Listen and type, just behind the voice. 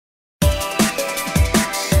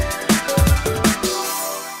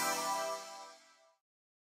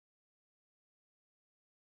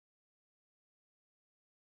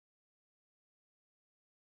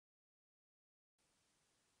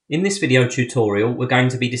In this video tutorial, we're going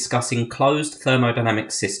to be discussing closed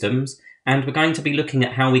thermodynamic systems, and we're going to be looking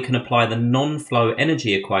at how we can apply the non-flow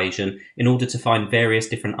energy equation in order to find various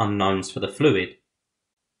different unknowns for the fluid.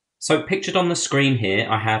 So pictured on the screen here,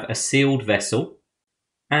 I have a sealed vessel,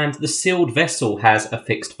 and the sealed vessel has a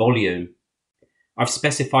fixed volume. I've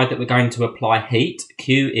specified that we're going to apply heat,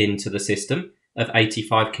 Q, into the system of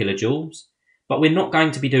 85 kilojoules, but we're not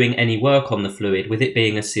going to be doing any work on the fluid with it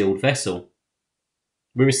being a sealed vessel.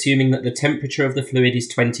 We're assuming that the temperature of the fluid is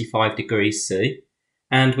 25 degrees C,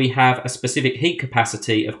 and we have a specific heat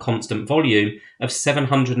capacity of constant volume of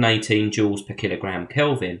 718 joules per kilogram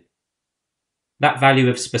Kelvin. That value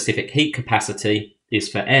of specific heat capacity is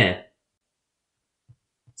for air.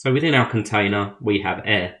 So within our container, we have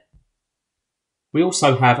air. We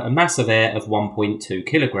also have a mass of air of 1.2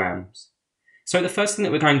 kilograms. So the first thing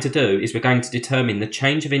that we're going to do is we're going to determine the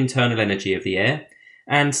change of internal energy of the air,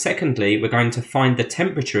 and secondly, we're going to find the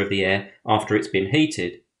temperature of the air after it's been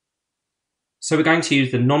heated. So we're going to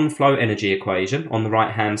use the non-flow energy equation on the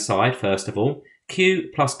right-hand side first of all. Q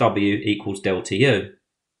plus W equals delta U.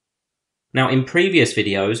 Now in previous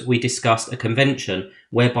videos, we discussed a convention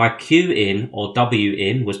whereby Q in or W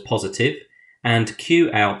in was positive and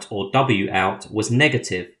Q out or W out was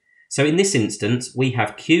negative. So in this instance, we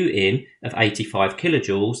have Q in of 85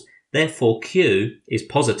 kilojoules, therefore Q is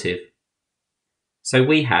positive. So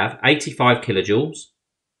we have 85 kilojoules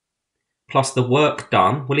plus the work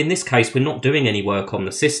done. Well, in this case, we're not doing any work on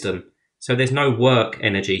the system, so there's no work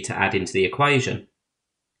energy to add into the equation.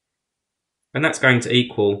 And that's going to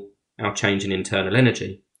equal our change in internal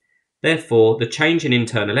energy. Therefore, the change in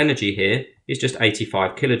internal energy here is just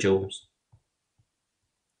 85 kilojoules.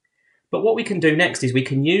 But what we can do next is we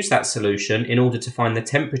can use that solution in order to find the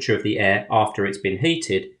temperature of the air after it's been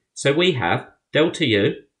heated. So we have delta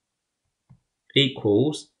U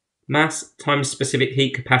equals mass times specific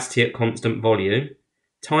heat capacity at constant volume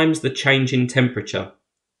times the change in temperature.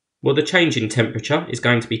 Well, the change in temperature is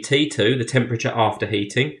going to be T2, the temperature after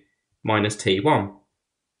heating, minus T1.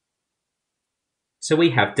 So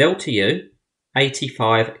we have delta U,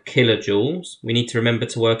 85 kilojoules, we need to remember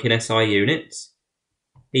to work in SI units,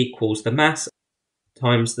 equals the mass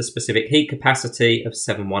times the specific heat capacity of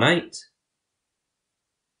 718.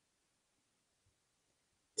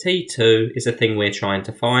 T2 is the thing we're trying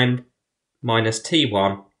to find, minus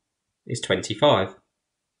T1 is 25.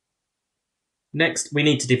 Next, we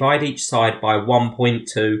need to divide each side by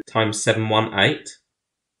 1.2 times 718,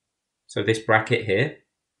 so this bracket here,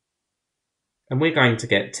 and we're going to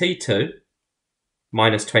get T2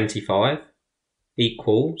 minus 25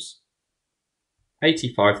 equals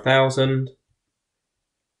 85,000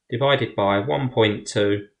 divided by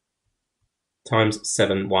 1.2 times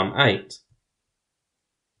 718.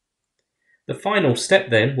 The final step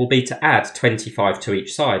then will be to add 25 to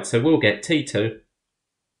each side. So we'll get T2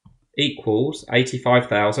 equals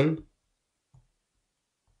 85,000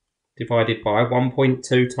 divided by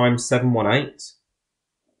 1.2 times 718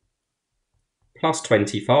 plus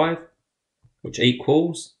 25, which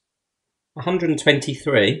equals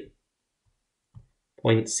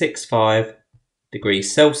 123.65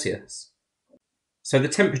 degrees Celsius. So the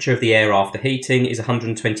temperature of the air after heating is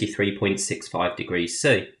 123.65 degrees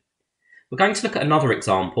C. We're going to look at another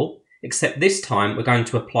example, except this time we're going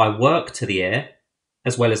to apply work to the air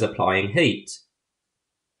as well as applying heat.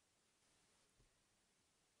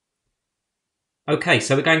 Okay,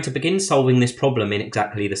 so we're going to begin solving this problem in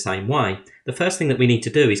exactly the same way. The first thing that we need to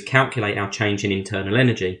do is calculate our change in internal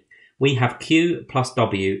energy. We have Q plus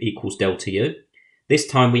W equals delta U. This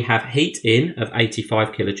time we have heat in of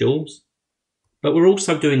 85 kilojoules, but we're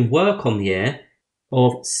also doing work on the air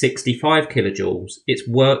of 65 kilojoules. It's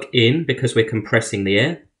work in because we're compressing the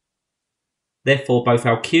air. Therefore, both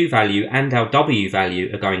our Q value and our W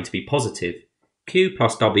value are going to be positive. Q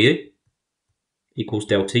plus W equals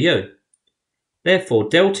delta U. Therefore,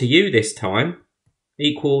 delta U this time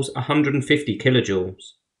equals 150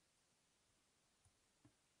 kilojoules.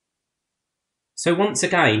 So once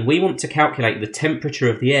again, we want to calculate the temperature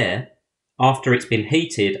of the air after it's been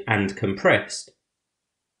heated and compressed.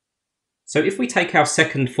 So if we take our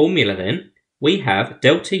second formula then, we have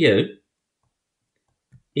delta U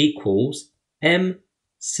equals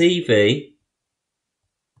mCV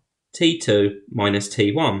T2 minus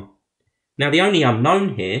T1. Now the only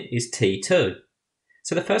unknown here is T2.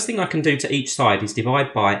 So the first thing I can do to each side is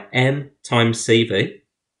divide by m times CV,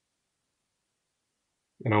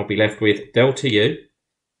 and I'll be left with delta U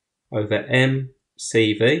over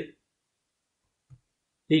mCV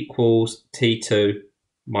equals T2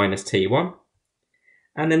 minus T1.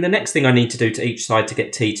 And then the next thing I need to do to each side to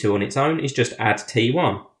get T2 on its own is just add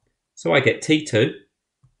T1. So I get T2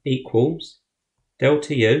 equals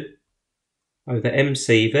delta U over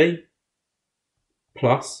mCV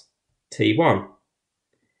plus T1.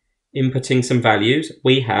 Inputting some values,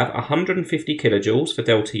 we have 150 kilojoules for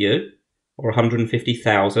delta U, or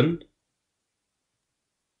 150,000,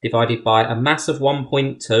 divided by a mass of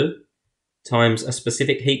 1.2 times a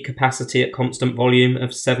specific heat capacity at constant volume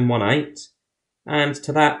of 718, and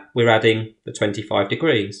to that we're adding the 25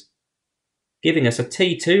 degrees, giving us a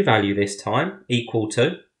T2 value this time equal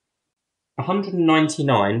to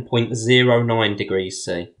 199.09 degrees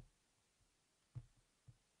C.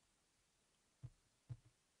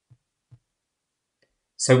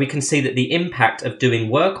 So we can see that the impact of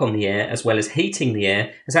doing work on the air as well as heating the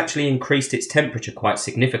air has actually increased its temperature quite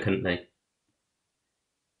significantly.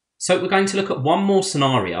 So we're going to look at one more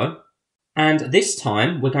scenario, and this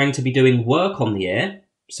time we're going to be doing work on the air,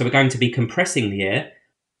 so we're going to be compressing the air,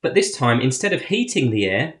 but this time instead of heating the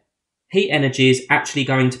air, heat energy is actually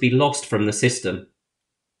going to be lost from the system.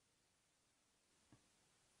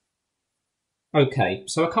 Okay,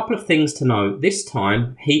 so a couple of things to know. This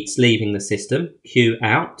time, heat's leaving the system, Q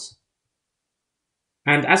out.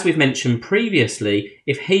 And as we've mentioned previously,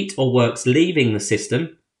 if heat or work's leaving the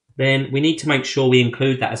system, then we need to make sure we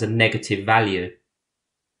include that as a negative value.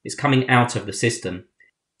 It's coming out of the system.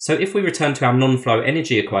 So if we return to our non-flow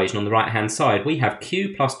energy equation on the right-hand side, we have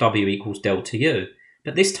Q plus W equals delta U.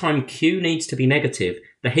 But this time Q needs to be negative.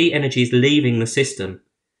 The heat energy is leaving the system.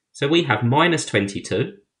 So we have minus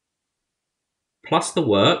 22. Plus the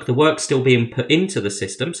work's still being put into the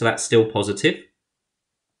system, so that's still positive.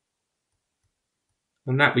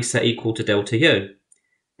 And that we set equal to delta U.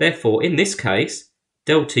 Therefore, in this case,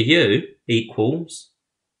 delta U equals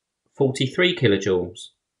 43 kilojoules.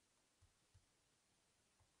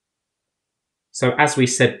 So as we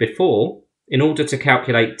said before, in order to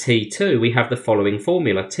calculate T2, we have the following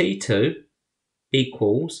formula. T2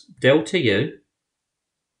 equals delta U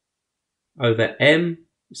over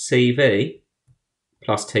mCV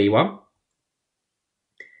plus T1.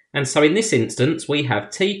 And so in this instance, we have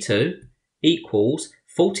T2 equals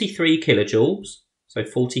 43 kilojoules, so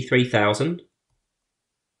 43,000,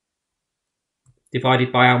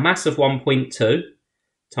 divided by our mass of 1.2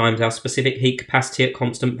 times our specific heat capacity at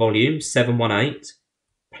constant volume, 718,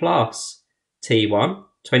 plus T1,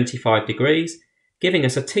 25 degrees, giving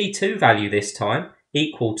us a T2 value this time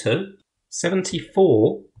equal to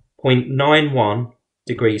 74.91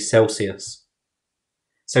 degrees Celsius.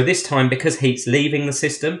 So this time, because heat's leaving the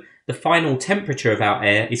system, the final temperature of our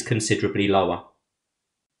air is considerably lower.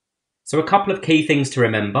 So a couple of key things to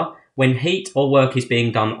remember. When heat or work is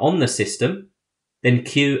being done on the system, then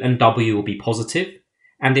Q and W will be positive.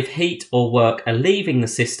 And if heat or work are leaving the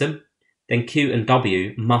system, then Q and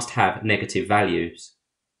W must have negative values.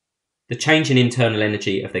 The change in internal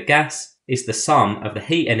energy of the gas is the sum of the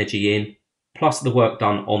heat energy in plus the work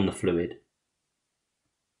done on the fluid.